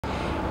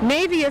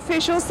Navy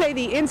officials say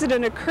the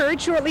incident occurred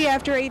shortly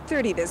after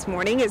 8:30 this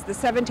morning as the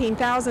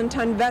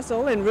 17,000-ton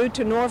vessel en route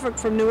to Norfolk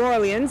from New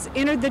Orleans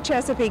entered the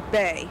Chesapeake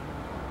Bay.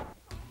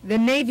 The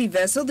Navy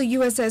vessel, the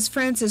USS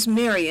Francis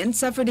Marion,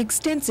 suffered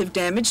extensive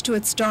damage to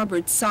its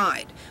starboard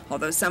side.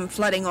 Although some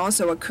flooding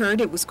also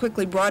occurred, it was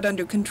quickly brought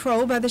under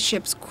control by the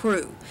ship's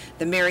crew.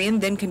 The Marion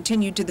then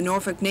continued to the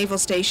Norfolk Naval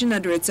Station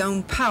under its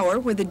own power,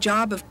 where the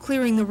job of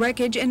clearing the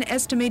wreckage and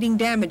estimating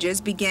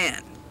damages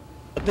began.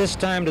 At this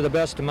time, to the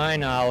best of my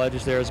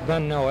knowledge, there has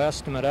been no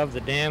estimate of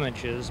the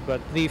damages,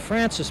 but the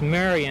Francis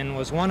Marion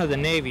was one of the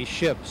Navy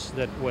ships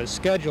that was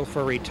scheduled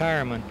for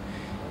retirement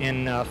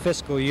in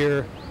fiscal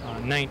year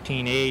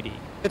 1980.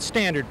 It's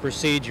standard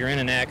procedure in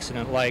an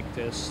accident like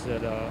this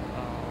that a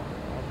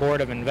board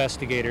of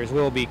investigators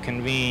will be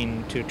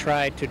convened to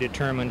try to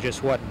determine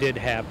just what did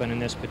happen in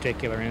this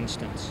particular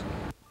instance.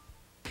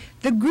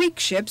 The Greek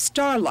ship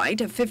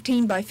Starlight, a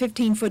 15 by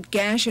 15-foot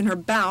gash in her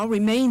bow,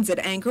 remains at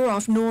anchor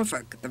off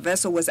Norfolk. The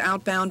vessel was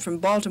outbound from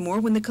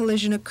Baltimore when the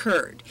collision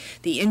occurred.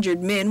 The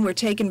injured men were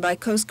taken by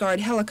Coast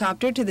Guard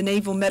helicopter to the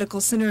Naval Medical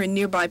Center in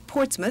nearby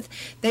Portsmouth.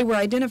 They were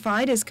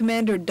identified as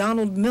Commander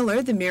Donald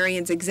Miller, the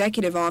Marion's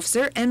executive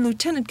officer, and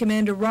Lieutenant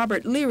Commander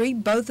Robert Leary,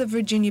 both of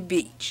Virginia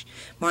Beach.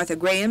 Martha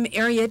Graham,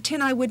 Area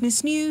 10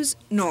 Eyewitness News,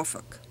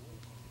 Norfolk.